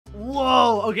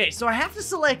Whoa, okay, so I have to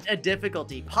select a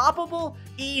difficulty. Poppable,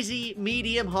 easy,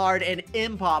 medium, hard, and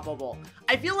impoppable.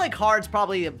 I feel like hard's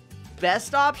probably the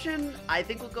best option. I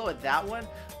think we'll go with that one.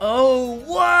 Oh,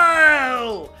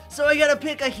 whoa! So I gotta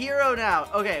pick a hero now.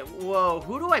 Okay, whoa,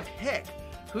 who do I pick?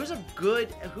 Who's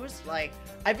like,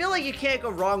 I feel like you can't go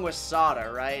wrong with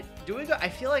Sada, right? I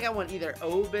feel like I want either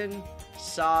Oben,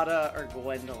 Sada, or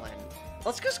Gwendolyn.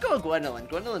 Let's just go with Gwendolyn.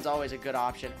 Gwendolyn's always a good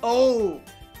option. Oh!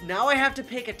 Now I have to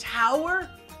pick a tower?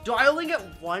 Do I only get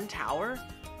one tower?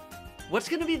 What's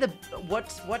gonna be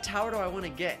what tower do I want to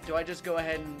get? Do I just go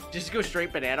ahead and just go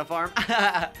straight banana farm?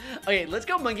 Okay, let's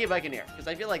go Monkey Buccaneer, because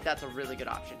I feel like that's a really good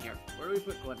option here. Where do we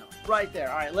put Gwendolyn? Right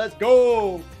there. All right, let's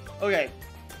go. Okay.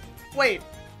 Wait,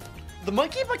 the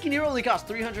Monkey Buccaneer only costs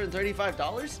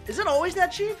 $335? Is it always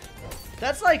that cheap?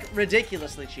 That's like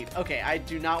ridiculously cheap. Okay, I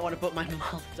do not want to put my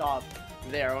Molotov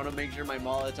there. I want to make sure my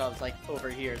Molotov's like over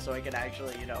here so I can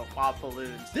actually, you know, pop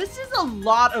balloons. This is a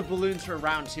lot of balloons for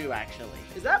round 2, actually.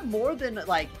 Is that more than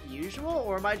like usual,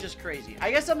 or am I just crazy? I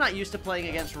guess I'm not used to playing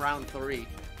against round 3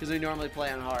 because we normally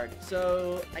play on hard.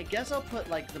 So I guess I'll put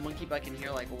like the Monkey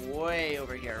Buccaneer like way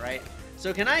over here, right?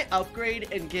 So can I upgrade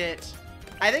and get...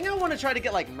 I think I want to try to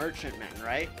get like Merchantmen,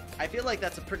 right? I feel like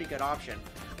that's a pretty good option.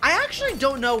 I actually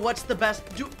don't know what's the best...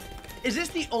 Is this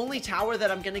the only tower that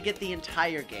I'm going to get the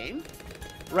entire game?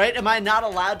 Right? Am I not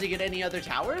allowed to get any other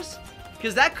towers?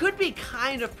 Because that could be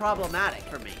kind of problematic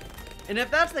for me. And if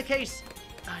that's the case,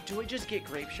 do we just get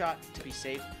Grape Shot to be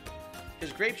safe?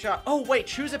 Because Grape Shot... Oh, wait.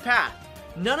 Choose a path.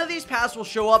 None of these paths will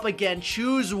show up again.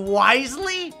 Choose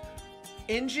wisely.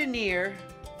 Engineer.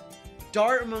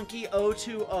 Dart Monkey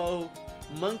 020.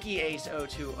 Monkey Ace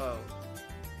 020.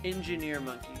 Engineer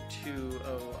Monkey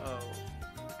 200.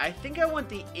 I think I want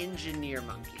the Engineer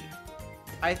Monkey.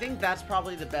 I think that's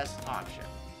probably the best option.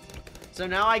 So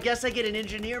now I guess I get an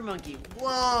Engineer Monkey.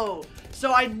 Whoa!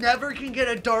 So I never can get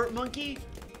a Dart Monkey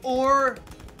or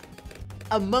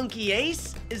a Monkey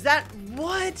Ace? Is that...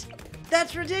 What?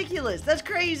 That's ridiculous. That's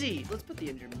crazy. Let's put the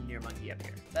Engineer Monkey up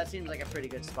here. That seems like a pretty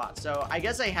good spot. So I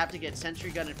guess I have to get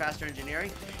Sentry Gun and Faster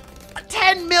Engineering.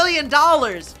 $10 million!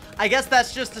 I guess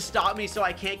that's just to stop me so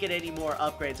I can't get any more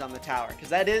upgrades on the tower, because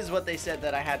that is what they said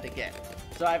that I had to get.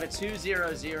 So I have a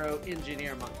 200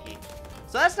 Engineer Monkey.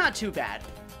 So that's not too bad.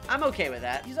 I'm okay with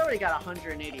that. He's already got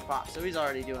 180 pops, so he's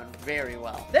already doing very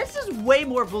well. This is way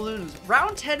more balloons.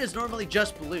 Round 10 is normally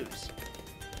just balloons.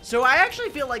 So I actually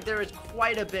feel like there is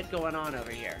quite a bit going on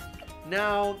over here.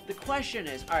 Now, the question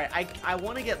is, all right, I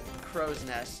want to get Crow's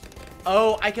Nest.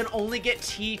 Oh, I can only get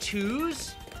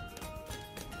T2s?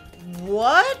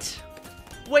 What?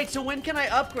 Wait, so when can I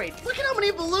upgrade? Look at how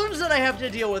many balloons that I have to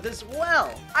deal with as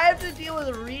well. I have to deal with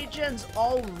regens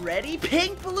already?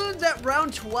 Pink balloons at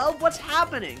round 12? What's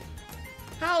happening?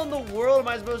 How in the world am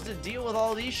I supposed to deal with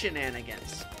all these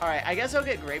shenanigans? All right, I guess I'll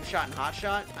get Grape Shot and Hot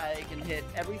Shot. I can hit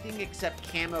everything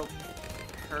except camo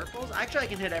purples. Actually, I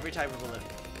can hit every type of balloon.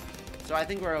 So I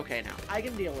think we're okay now. I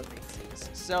can deal with these things.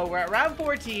 So we're at round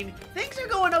 14. Things are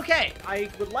going okay. I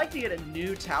would like to get a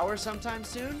new tower sometime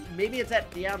soon. Maybe it's at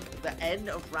the end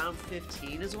of round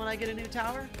 15 is when I get a new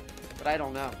tower. But I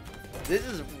don't know. This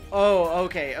is... Oh,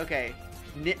 okay, okay.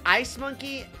 Ice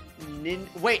Monkey...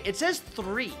 Wait, it says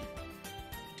 3.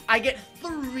 I get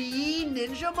 3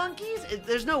 Ninja Monkeys?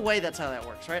 There's no way that's how that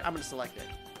works, right? I'm gonna select it.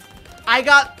 I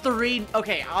got 3...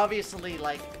 Okay, obviously,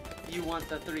 like... You want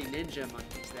the 3 Ninja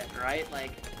Monkeys then, right?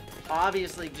 Like,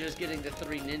 obviously just getting the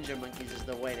 3 Ninja Monkeys is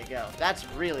the way to go. That's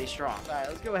really strong. All right,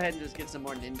 let's go ahead and just get some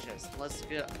more ninjas.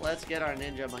 Let's get our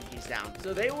Ninja Monkeys down.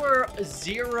 So they were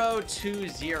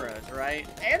 0-2-0s, right?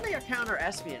 And they are counter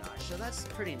espionage, so that's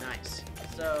pretty nice.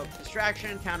 So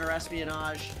distraction, counter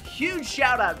espionage. Huge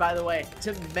shout out, by the way,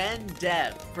 to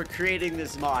Mendev for creating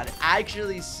this mod.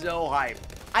 Actually so hyped.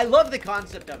 I love the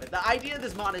concept of it. The idea of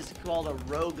this mod is called a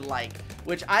roguelike,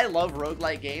 which I love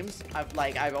roguelike games.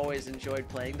 I've always enjoyed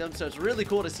playing them, so it's really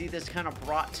cool to see this kind of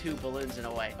brought to balloons in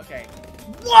a way. Okay.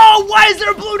 Whoa! Why is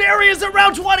there balloon areas at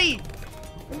round 20?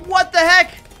 What the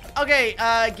heck? Okay,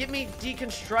 give me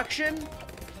deconstruction.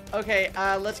 Okay,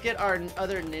 let's get our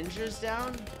other ninjas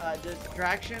down.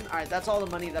 Distraction. All right, that's all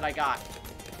the money that I got.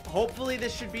 Hopefully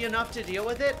this should be enough to deal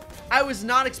with it. I was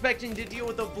not expecting to deal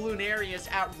with the balloon areas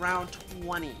at round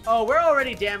 20. Oh, we're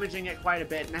already damaging it quite a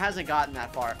bit, and it hasn't gotten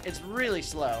that far. It's really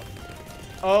slow.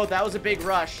 Oh, that was a big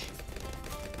rush.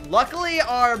 Luckily,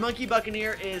 our Monkey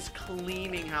Buccaneer is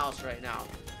cleaning house right now.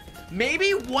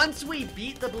 Maybe once we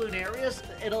beat the balloon areas,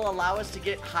 it'll allow us to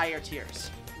get higher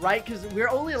tiers, right? Because we're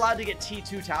only allowed to get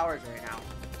T2 towers right now.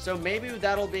 So maybe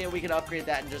that'll be, we can upgrade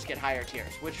that and just get higher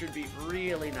tiers, which would be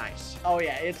really nice. Oh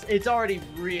yeah, it's already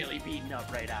really beaten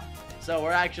up right now. So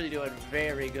we're actually doing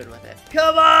very good with it.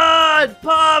 Come on,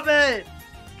 pop it!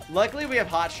 Luckily, we have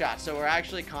hot shots, so we're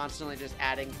actually constantly just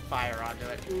adding fire onto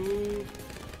it. Ooh.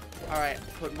 All right,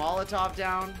 put Molotov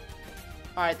down.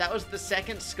 All right, that was the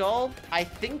second skull. I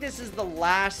think this is the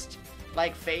last,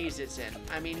 like, phase it's in.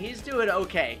 I mean, he's doing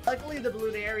okay. Luckily, the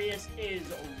Bloonarius is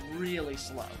really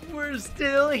slow. We're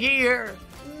still here.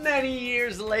 Many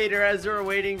years later, as we're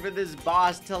waiting for this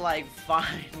boss to, like,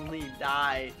 finally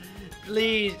die.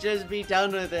 Please, just be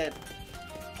done with it.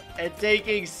 It's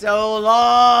taking so long.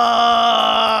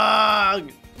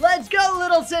 Let's go,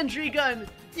 little sentry gun.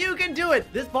 You can do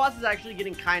it. This boss is actually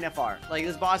getting kind of far. Like,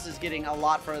 this boss is getting a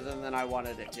lot further than I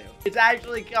wanted it to. It's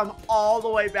actually come all the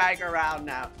way back around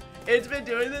now. It's been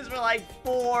doing this for like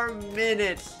 4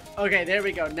 minutes. Okay, there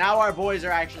we go. Now our boys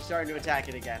are actually starting to attack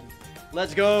it again.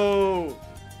 Let's go.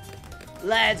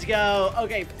 Let's go.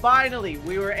 Okay, finally,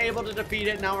 we were able to defeat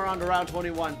it. Now we're on to round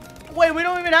 21. Wait, we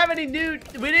don't even have any new...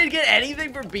 We didn't get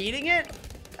anything for beating it?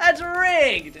 That's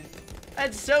rigged.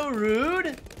 That's so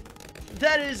rude.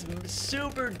 That is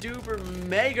super duper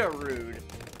mega rude.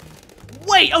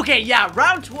 Wait, okay, yeah,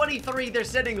 round 23, they're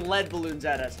sending lead balloons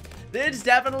at us. It's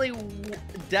definitely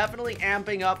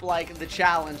amping up, like, the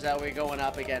challenge that we're going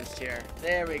up against here.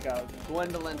 There we go.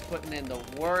 Gwendolyn's putting in the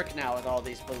work now with all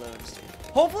these balloons.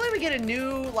 Hopefully we get a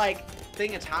new, like,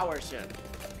 thing of tower soon.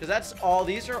 Because that's all,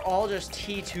 these are all just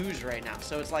T2s right now.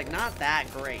 So it's, like, not that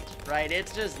great, right?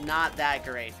 It's just not that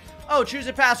great. Oh, choose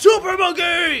a path. Super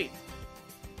Monkey!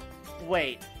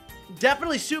 Wait.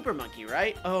 Definitely Super Monkey,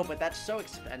 right? Oh, but that's so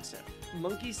expensive.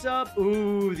 Monkey sub?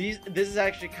 Ooh, this is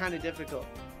actually kind of difficult.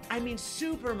 I mean,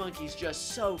 Super Monkey's just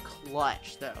so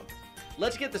clutch, though.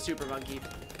 Let's get the Super Monkey.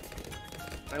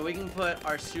 And we can put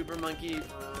our Super Monkey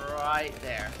right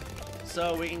there.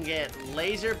 So we can get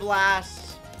Laser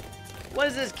Blast. What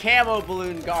is this? Camo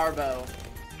Balloon Garbo.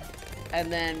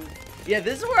 And then, yeah,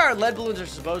 this is where our lead balloons are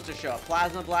supposed to show up.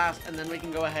 Plasma Blast, and then we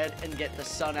can go ahead and get the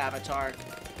Sun Avatar.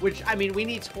 Which, I mean, we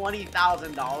need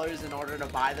 $20,000 in order to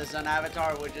buy the Sun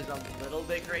Avatar, which is a little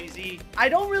bit crazy. I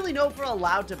don't really know if we're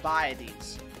allowed to buy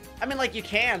these. I mean, like, you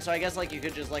can, so I guess, like, you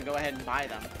could just, like, go ahead and buy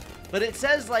them. But it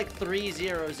says, like,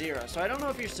 300, so I don't know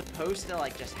if you're supposed to,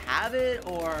 like, just have it,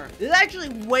 or... This is actually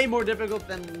way more difficult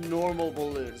than normal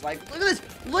balloons. Like, look at this!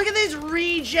 Look at these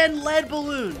regen lead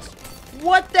balloons!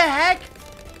 What the heck?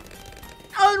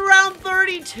 On round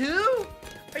 32?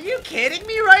 Are you kidding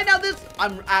me right now?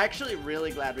 I'm actually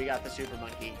really glad we got the Super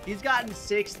Monkey. He's gotten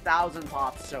 6,000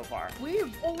 pops so far. We're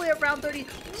only at round 30.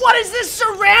 What is this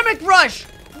ceramic rush?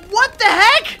 What the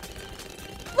heck?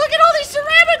 Look at all these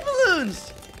ceramic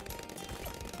balloons.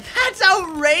 That's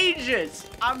outrageous.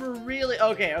 I'm really,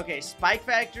 okay. Spike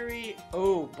Factory.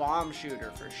 Oh, bomb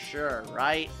shooter for sure,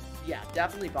 right? Yeah,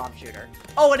 definitely bomb shooter.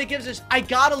 Oh, and it gives us, I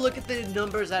gotta look at the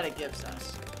numbers that it gives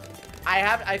us.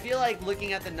 I feel like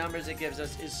looking at the numbers it gives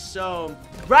us is so...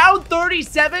 Round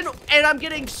 37, and I'm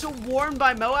getting swarmed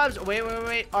by Moabs.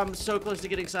 Wait. I'm so close to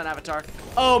getting Sun Avatar.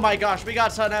 Oh my gosh, we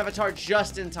got Sun Avatar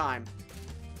just in time.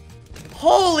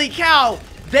 Holy cow!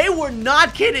 They were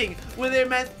not kidding when they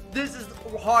meant this is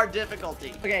hard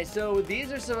difficulty. Okay, so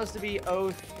these are supposed to be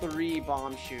 03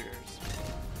 bomb shooters.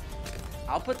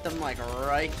 I'll put them, like,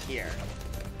 right here.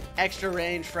 Extra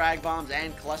range frag bombs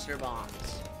and cluster bombs.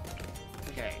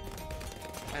 Okay.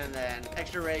 And then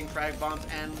extra range frag bombs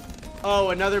and... Oh,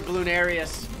 another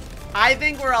Bloonarius. I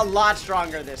think we're a lot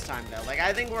stronger this time, though. Like,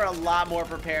 I think we're a lot more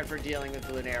prepared for dealing with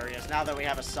Bloonarius now that we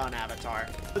have a Sun Avatar.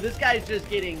 But this guy's just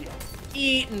getting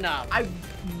eaten up. I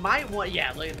might want...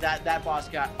 Yeah, look at that boss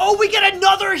got... Oh, we get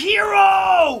another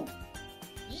hero!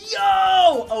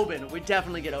 Yo! Open. We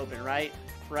definitely get Open, right?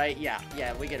 Right? Yeah,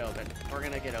 we get Open. We're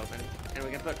gonna get Open. And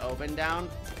we can put Open down.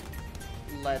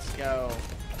 Let's go.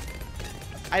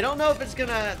 I don't know if it's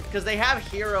gonna, because they have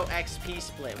hero XP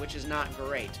split, which is not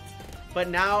great. But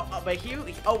now,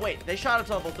 oh wait, they shot up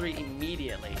to level 3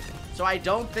 immediately. So I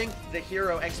don't think the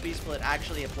hero XP split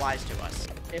actually applies to us.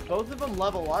 If both of them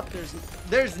level up,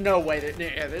 there's no way that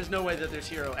there's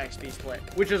hero XP split,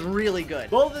 which is really good.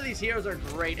 Both of these heroes are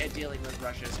great at dealing with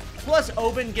rushes. Plus,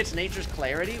 Oben gets Nature's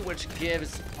Clarity, which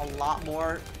gives a lot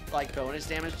more, like, bonus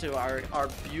damage to our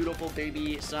beautiful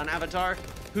baby Sun Avatar,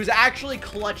 who's actually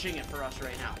clutching it for us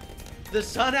right now. The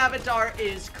Sun Avatar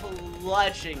is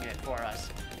clutching it for us.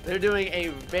 They're doing a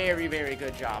very, very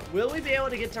good job. Will we be able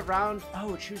to get to round...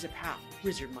 Oh, choose a path.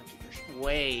 Wizard Monkey first.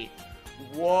 Wait.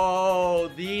 Whoa,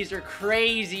 these are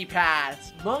crazy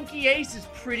paths. Monkey Ace is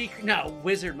pretty... No,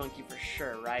 Wizard Monkey for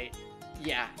sure, right?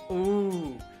 Yeah.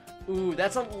 Ooh,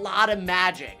 that's a lot of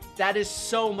magic. That is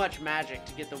so much magic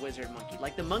to get the Wizard Monkey.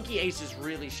 Like, the Monkey Ace is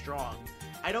really strong.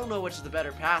 I don't know which is the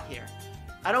better path here.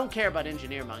 I don't care about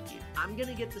Engineer Monkey. I'm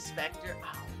gonna get the Spectre.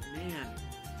 Oh, man.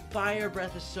 Fire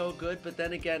Breath is so good, but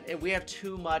then again, if we have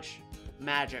too much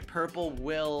magic, purple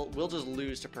we'll just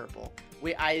lose to purple.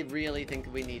 I really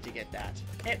think we need to get that.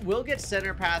 It will get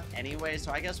Center Path anyway,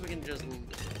 so I guess we can just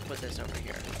put this over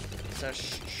here. So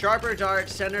Sharper Dart,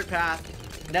 Centered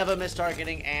Path, Never Miss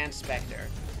Targeting, and Spectre.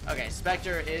 Okay,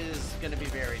 Spectre is gonna be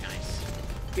very nice.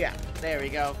 Yeah, there we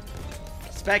go.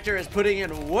 Spectre is putting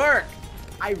in work.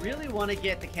 I really want to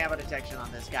get the camo detection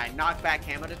on this guy. Knockback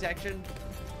camo detection.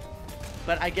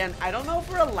 But again, I don't know if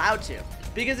we're allowed to.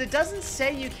 Because it doesn't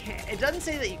say you can't. It doesn't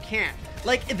say that you can't.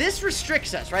 Like, this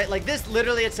restricts us, right? Like, this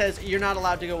literally, it says you're not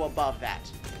allowed to go above that.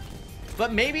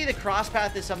 But maybe the cross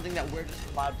path is something that we're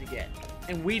just allowed to get.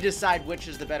 And we decide which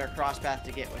is the better cross path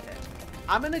to get with it.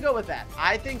 I'm gonna go with that.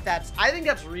 I think that's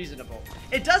reasonable.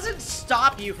 It doesn't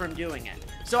stop you from doing it.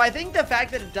 So I think the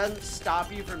fact that it doesn't stop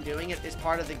you from doing it is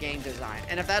part of the game design.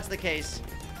 And if that's the case,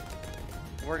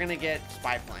 we're gonna get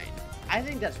Spy Plane. I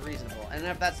think that's reasonable. And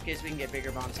if that's the case, we can get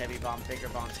bigger bombs, heavy bombs, bigger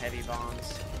bombs, heavy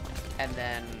bombs. And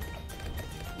then,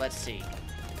 let's see.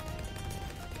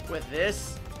 With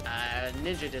this,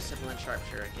 Ninja Discipline, Sharp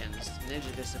Shurikens.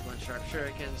 Ninja Discipline, Sharp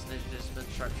Shurikens. Ninja Discipline,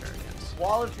 Sharp Shurikens.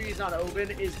 Wall of Trees on Open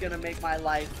is gonna make my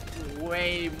life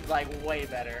way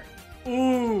better.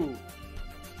 Ooh!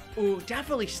 Ooh,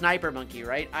 definitely Sniper Monkey,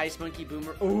 right? Ice Monkey,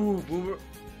 Boomer. Ooh, Boomer.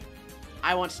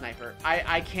 I want Sniper.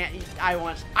 I can't.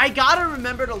 I gotta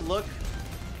remember to look.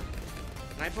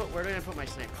 Where did I put my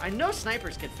Sniper? I know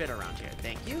Snipers can fit around here.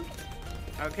 Thank you.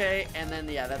 Okay, and then,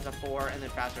 yeah, that's a 4, and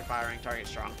then faster firing, target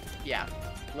strong. Yeah.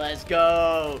 Let's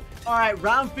go. All right,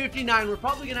 round 59. We're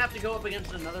probably gonna have to go up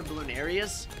against another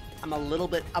Bloonarius. I'm a little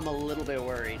bit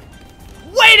worried.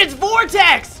 Wait, it's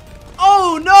Vortex!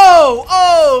 Oh no!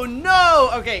 Oh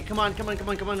no! Okay, come on.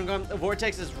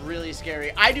 Vortex is really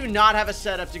scary. I do not have a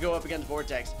setup to go up against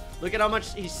Vortex. Look at how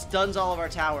much he stuns all of our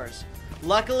towers.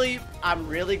 Luckily, I'm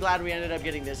really glad we ended up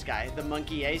getting this guy, the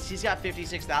Monkey Ace. He's got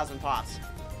 56,000 pots.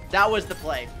 That was the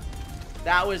play.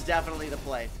 That was definitely the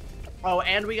play. Oh,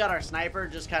 and we got our Sniper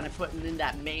just kind of putting in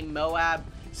that main Moab,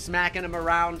 smacking him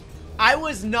around. I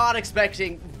was not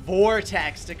expecting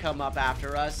Vortex to come up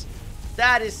after us.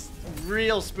 That is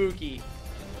real spooky.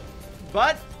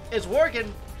 But it's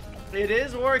working. It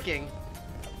is working.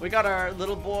 We got our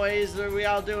little boys. Are we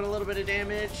all doing a little bit of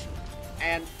damage?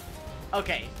 And,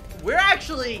 okay. We're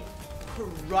actually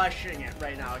crushing it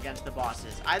right now against the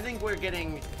bosses. I think we're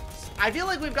getting... I feel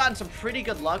like we've gotten some pretty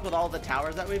good luck with all the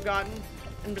towers that we've gotten.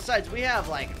 And besides, we have,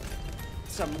 like,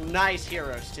 some nice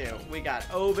heroes, too. We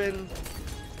got Oben.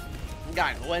 We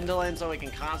got Gwendolyn, so we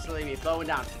can constantly be throwing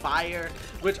down fire.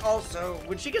 Which also,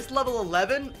 when she gets level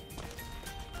 11...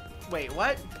 Wait,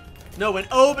 what? No, when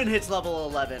Oben hits level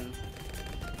 11,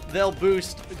 they'll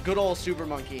boost good old Super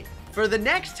Monkey. For the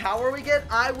next tower we get,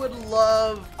 I would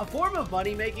love... A form of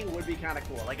money making would be kind of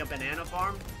cool. Like a banana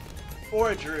farm.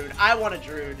 Or a Druid. I want a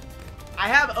Druid. I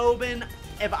have Oben.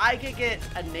 If I could get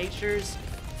a Nature's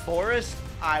Forest,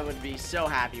 I would be so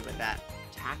happy with that.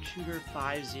 Tack Shooter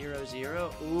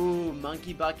 500. Ooh,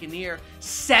 Monkey Buccaneer.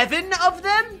 7 of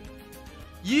them?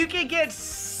 You can get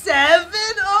 7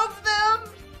 of them?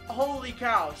 Holy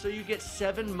cow. So you get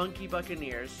 7 Monkey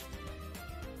Buccaneers.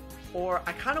 Or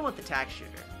I kind of want the Tack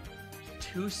Shooter.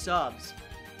 2 subs.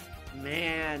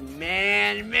 Man.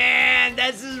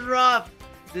 This is rough.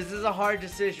 This is a hard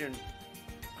decision.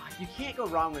 You can't go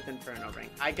wrong with Inferno Ring.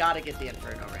 I gotta get the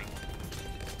Inferno Ring.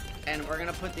 And we're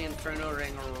gonna put the Inferno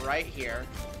Ring right here.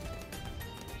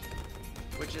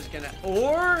 Which is gonna...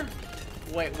 Or...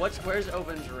 Wait, where's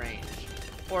Oben's range?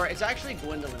 Or it's actually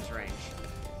Gwendolyn's range.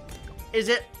 Is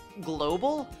it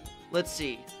global? Let's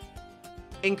see.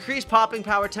 Increase popping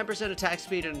power, 10% attack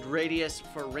speed, and radius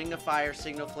for Ring of Fire,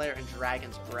 Signal Flare, and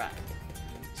Dragon's Breath.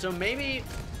 So maybe...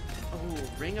 Oh,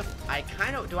 Ring of...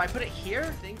 Do I put it here?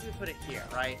 I think we put it here,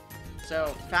 right?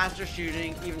 So, faster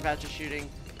shooting, even faster shooting,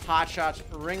 hot shots,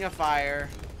 Ring of Fire,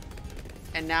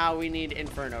 and now we need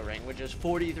Inferno Ring, which is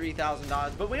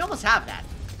 $43,000, but we almost have that.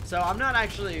 So I'm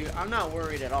not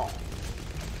worried at all.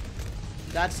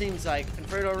 That seems like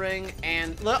Inferno Ring,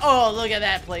 and, oh, look at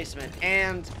that placement.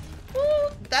 And,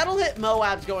 well, that'll hit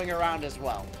Moabs going around as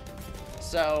well.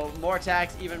 So, more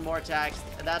tax, even more tax.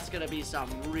 That's going to be some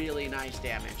really nice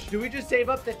damage. Do we just save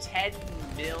up the $10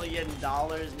 million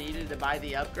needed to buy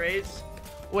the upgrades?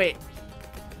 Wait.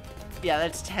 Yeah,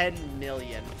 that's 10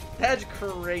 million. That's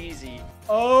crazy.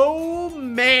 Oh,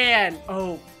 man.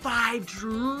 Oh, 5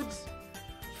 Druids?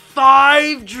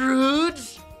 5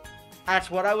 Druids? That's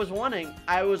what I was wanting.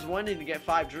 I was wanting to get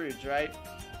 5 Druids, right?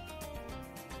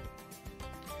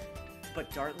 But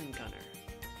Dartling Gunner.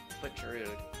 But Druid.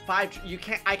 I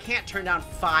can't turn down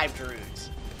 5 druids.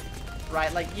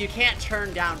 Right? Like, you can't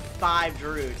turn down 5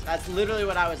 druids. That's literally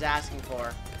what I was asking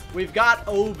for. We've got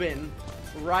Oben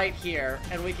right here,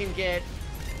 and we can get...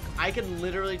 I can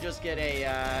literally just get a...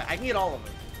 I can get all of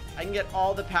them. I can get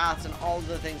all the paths and all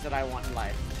the things that I want in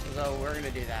life. So we're going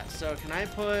to do that. So can I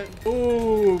put...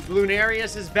 Ooh,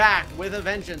 Bloonarius is back with a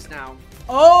vengeance now.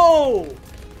 Oh!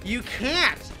 You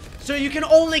can't! So you can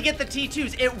only get the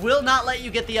T2s. It will not let you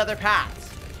get the other paths.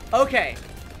 Okay.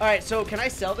 Alright, so can I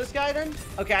sell this guy then?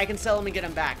 Okay, I can sell him and get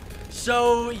him back.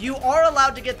 So you are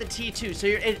allowed to get the T2, so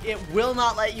it will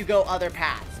not let you go other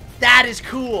paths. That is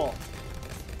cool.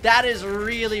 That is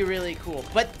really, really cool.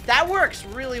 But that works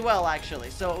really well, actually.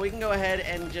 So we can go ahead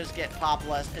and just get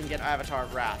Populus and get Avatar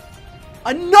of Wrath.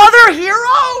 Another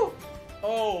hero?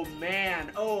 Oh,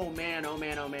 man. Oh, man. Oh,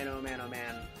 man. Oh, man. Oh, man. Oh,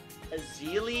 man.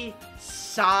 Azili,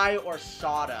 Sai, or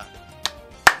Sada.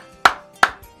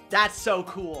 That's so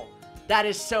cool. That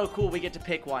is so cool. We get to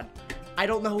pick one. I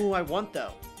don't know who I want,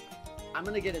 though. I'm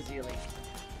going to get Azili.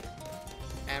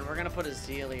 And we're going to put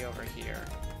Azili over here.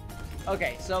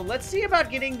 Okay, so let's see about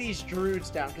getting these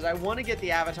druids down, because I want to get the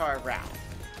Avatar of Wrath.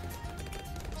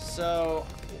 So,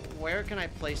 where can I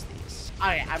place these?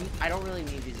 I don't really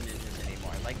need these ninjas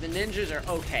anymore. Like, the ninjas are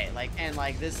okay. Like, and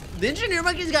like this, the engineer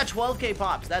monkey's got 12k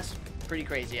pops. That's pretty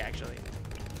crazy, actually.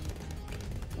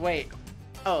 Wait.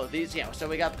 Oh, these, yeah, so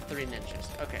we got the 3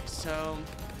 ninjas. Okay, so...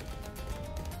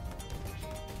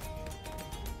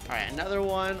 Alright, another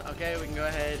one. Okay, we can go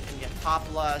ahead and get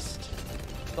Poplust,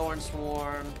 Thorn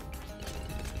Swarm.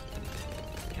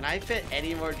 Can I fit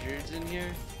any more druids in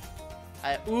here?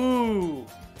 Ooh!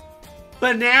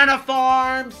 Banana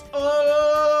Farms!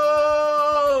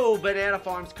 Oh! Banana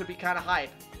Farms could be kind of hype.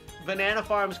 Banana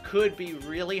Farms could be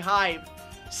really hype.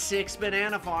 6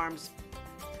 Banana Farms.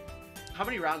 How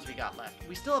many rounds we got left?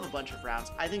 We still have a bunch of rounds.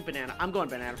 I think I'm going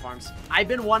Banana Farms. I've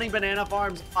been wanting Banana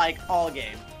Farms like all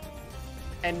game.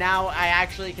 And now I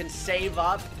actually can save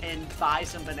up and buy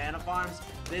some Banana Farms.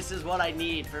 This is what I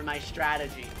need for my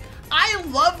strategy. I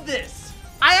love this.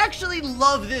 I actually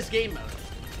love this game mode.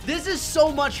 This is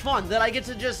so much fun that I get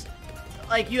to just,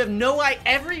 like, you have no idea.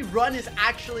 Every run is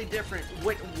actually different.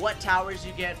 What towers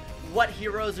you get, what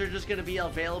heroes are just going to be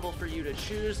available for you to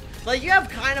choose. Like, you have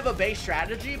kind of a base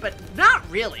strategy, but not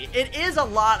really. It is a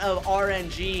lot of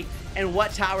RNG and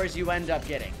what towers you end up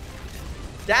getting.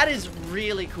 That is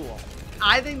really cool.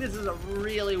 I think this is a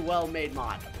really well-made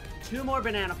mod. 2 more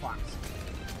Banana Farms.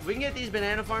 If we can get these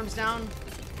Banana Farms down,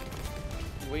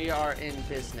 we are in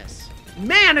business.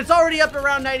 Man, it's already up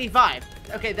around 95.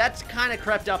 Okay, that's kind of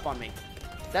crept up on me.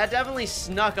 That definitely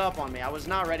snuck up on me. I was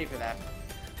not ready for that.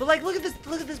 But like, look at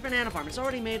this Banana Farm. It's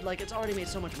already made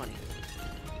so much money.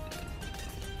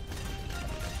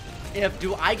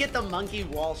 Do I get the Monkey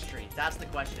Wall Street? That's the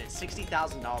question. It's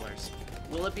 $60,000.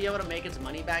 Will it be able to make its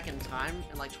money back in time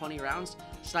in like 20 rounds?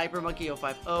 Sniper Monkey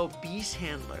 05. Oh, Beast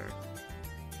Handler.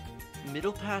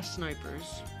 Middle Pass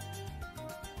Snipers.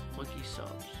 Monkey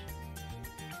subs.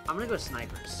 I'm gonna go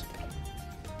snipers.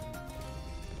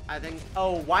 I think.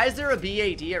 Oh, why is there a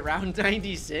BAD at round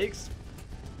 96?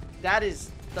 That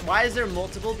is. Why is there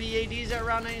multiple BADs at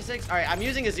round 96? All right, I'm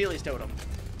using Azili's totem.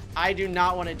 I do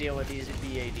not want to deal with these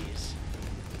BADs.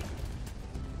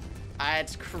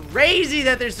 It's crazy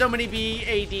that there's so many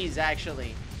BADs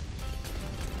actually.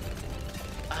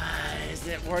 Is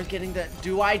it worth getting the...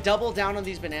 Do I double down on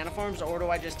these Banana Farms, or do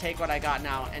I just take what I got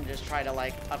now and just try to,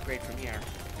 like, upgrade from here?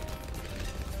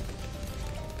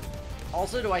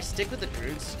 Also, do I stick with the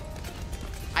druids?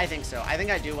 I think so. I think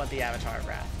I do want the Avatar of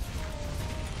Wrath.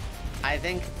 I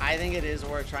think it is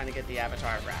worth trying to get the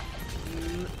Avatar of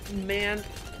Wrath. Man,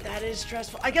 that is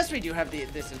stressful. I guess we do have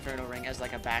this Inferno Ring as,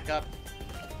 like, a backup.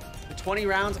 The 20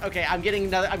 rounds. Okay, I'm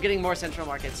getting more Central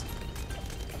Markets.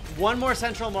 1 more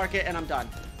Central Market, and I'm done.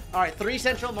 Alright, 3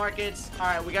 Central Markets.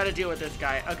 Alright, we gotta deal with this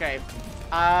guy. Okay.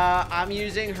 I'm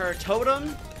using her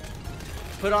Totem.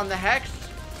 Put on the Hex.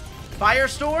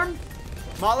 Firestorm.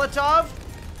 Molotov.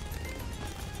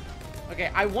 Okay,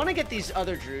 I want to get these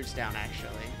other druids down, actually.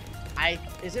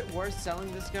 Is it worth selling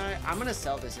this guy? I'm gonna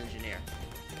sell this engineer.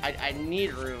 I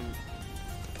need room.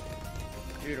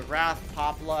 Druid of Wrath,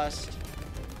 Poplust.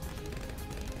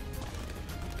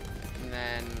 And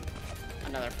then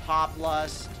another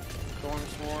Poplust. Storm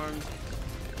Swarm.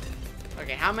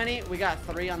 Okay, how many? We got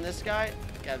 3 on this guy.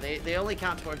 Yeah, they only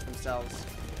count towards themselves.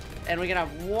 And we can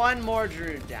have 1 more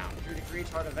Druid down. Druid of Greed,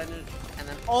 Heart of Vengeance, and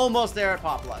then almost there at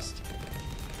Poplust.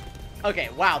 Okay,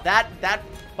 wow, that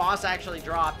boss actually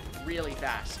dropped really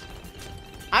fast.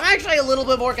 I'm actually a little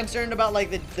bit more concerned about, like,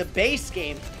 the base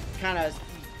game kind of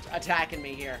attacking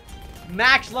me here.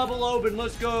 Max level Oben,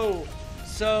 let's go.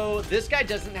 So this guy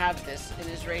doesn't have this in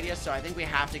his radius, so I think we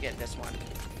have to get this one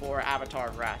for Avatar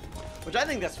of Wrath, which I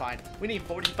think that's fine. We need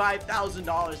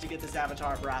 $45,000 to get this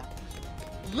Avatar of Wrath.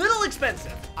 Little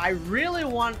expensive. I really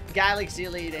want Galaxy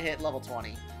Elite to hit level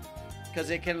 20 because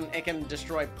it can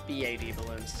destroy BAD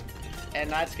balloons, and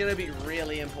that's gonna be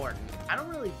really important. I don't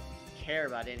really care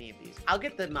about any of these. I'll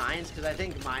get the mines because I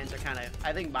think mines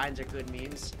are good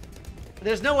memes.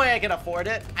 There's no way I can afford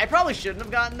it. I probably shouldn't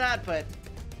have gotten that, but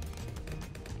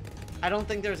I don't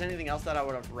think there's anything else that I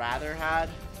would have rather had.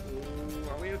 Ooh,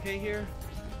 are we okay here?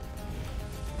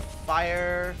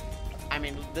 Fire. I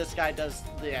mean, this guy does,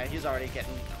 yeah, he's already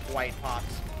getting quite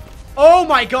pops. Oh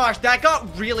my gosh, that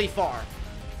got really far.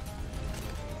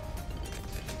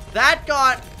 That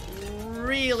got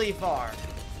really far.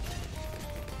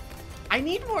 I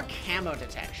need more camo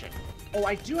detection. Oh,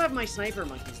 I do have my sniper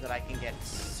monkeys that I can get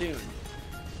soon.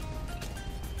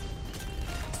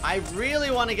 I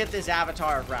really want to get this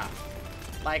Avatar of Wrath.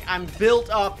 Like, I'm built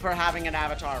up for having an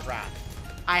Avatar of Wrath.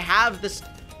 I have the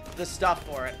stuff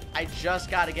for it. I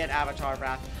just got to get Avatar of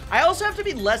Wrath. I also have to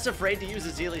be less afraid to use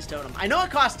Azili's Totem. I know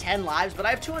it costs 10 lives, but I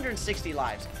have 260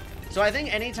 lives. So I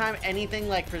think anytime anything,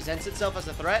 like, presents itself as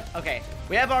a threat... Okay,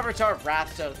 we have Avatar of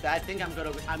Wrath, so I think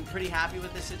I'm pretty happy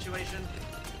with this situation.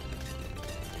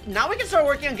 Now we can start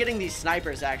working on getting these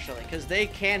snipers, actually, because they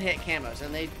can hit camos,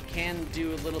 and they can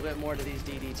do a little bit more to these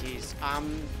DDTs.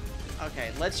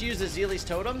 Okay, let's use Azili's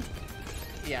Totem.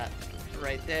 Yeah,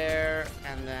 right there,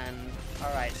 and then,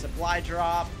 all right, supply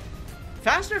drop.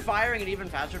 Faster firing and even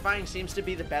faster firing seems to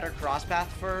be the better cross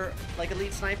path for, like,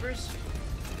 elite snipers.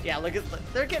 Yeah, look at,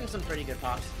 they're getting some pretty good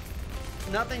pops.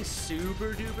 Nothing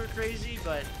super duper crazy,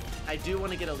 but I do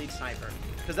want to get elite sniper,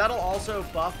 because that'll also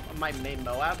buff my main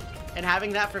Moab. And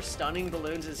having that for stunning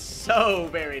balloons is so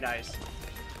very nice.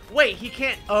 Wait, he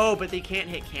can't... Oh, but they can't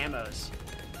hit camos.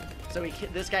 So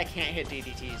this guy can't hit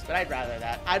DDTs, but I'd rather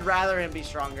that. I'd rather him be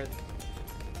stronger.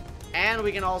 And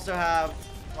we can also have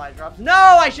supply drops. No,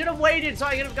 I should have waited so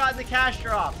I could have gotten the cash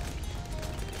drop.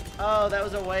 Oh, that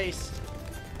was a waste.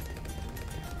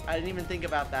 I didn't even think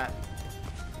about that.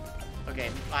 Okay,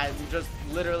 I just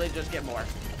literally just get more.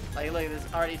 Like, look at this,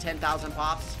 already 10,000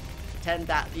 pops. 10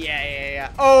 that,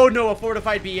 yeah. Oh no, a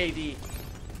fortified BAD.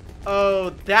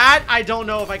 Oh, that I don't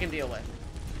know if I can deal with.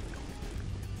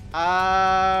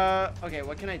 Okay,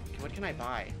 what can I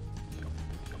buy?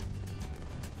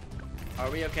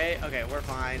 Are we okay? Okay, we're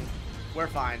fine. We're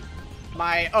fine.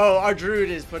 Our druid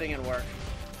is putting in work.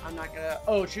 I'm not gonna,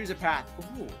 oh, choose a path.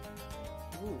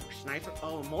 Ooh, sniper,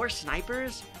 oh, more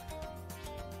snipers?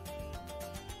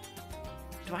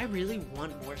 Do I really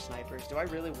want more snipers? Do I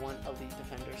really want elite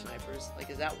defender snipers? Like,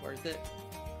 is that worth it?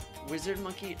 Wizard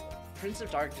Monkey, Prince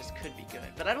of Darkness could be good,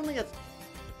 but I don't think that's...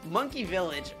 Monkey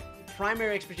Village,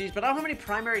 primary expertise, but I don't have any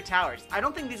primary towers. I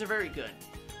don't think these are very good.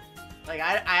 Like,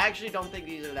 I actually don't think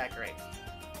these are that great.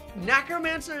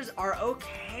 Necromancers are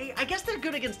okay. I guess they're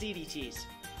good against DDTs.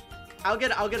 I'll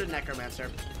get a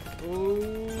Necromancer.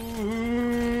 Ooh,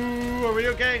 are we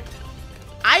okay?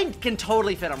 I can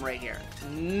totally fit them right here.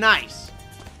 Nice.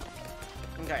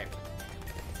 Okay,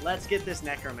 let's get this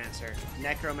Necromancer.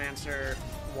 Necromancer,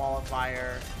 Wall of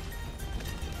Fire,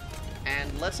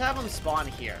 and let's have them spawn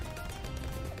here.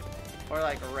 Or,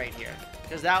 like, right here.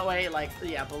 Because that way, like,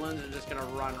 yeah, balloons are just going to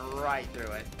run right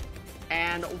through it.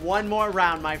 And one more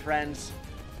round, my friends.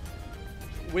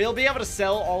 We'll be able to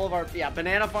sell all of our... Yeah,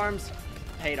 Banana Farms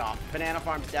paid off. Banana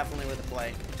Farms definitely with a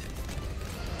play.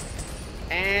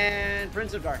 And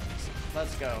Prince of Darkness.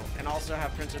 Let's go. And also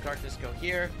have Prince of Darkness go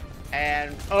here.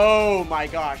 And, oh my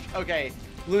gosh. Okay.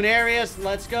 Lunarius,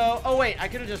 let's go. Oh, wait. I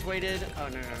could have just waited. Oh,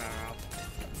 no.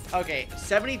 Okay.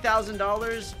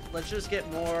 $70,000. Let's just get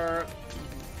more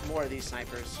of these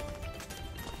snipers.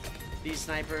 These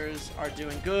snipers are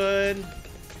doing good.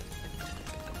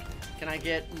 Can I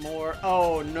get more?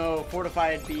 Oh, no.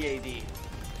 Fortified BAD.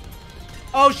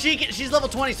 Oh, she's level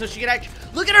 20, so she can actually...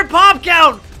 Look at her pop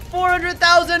count!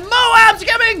 400,000 Moabs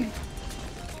coming!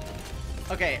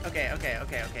 Okay.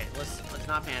 Let's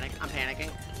not panic. I'm panicking.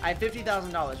 I have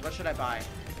 $50,000. What should I buy?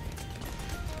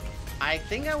 I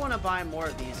think I want to buy more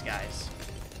of these guys.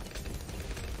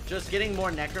 Just getting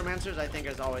more Necromancers, I think,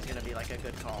 is always going to be like a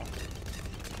good call.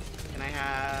 Can I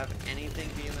have anything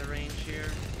be in the range here?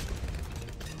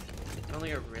 I don't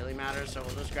think it really matters, so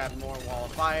we'll just grab more Wall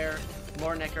of Fire,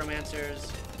 more Necromancers.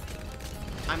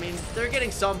 I mean, they're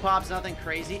getting some pops, nothing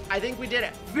crazy. I think we did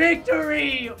it.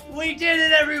 Victory! We did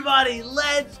it, everybody!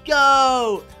 Let's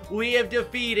go! We have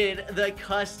defeated the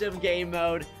custom game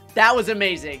mode. That was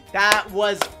amazing. That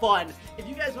was fun. If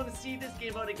you guys want to see this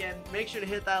game mode again, make sure to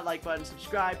hit that like button,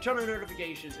 subscribe, turn on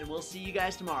notifications, and we'll see you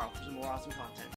guys tomorrow for some more awesome content.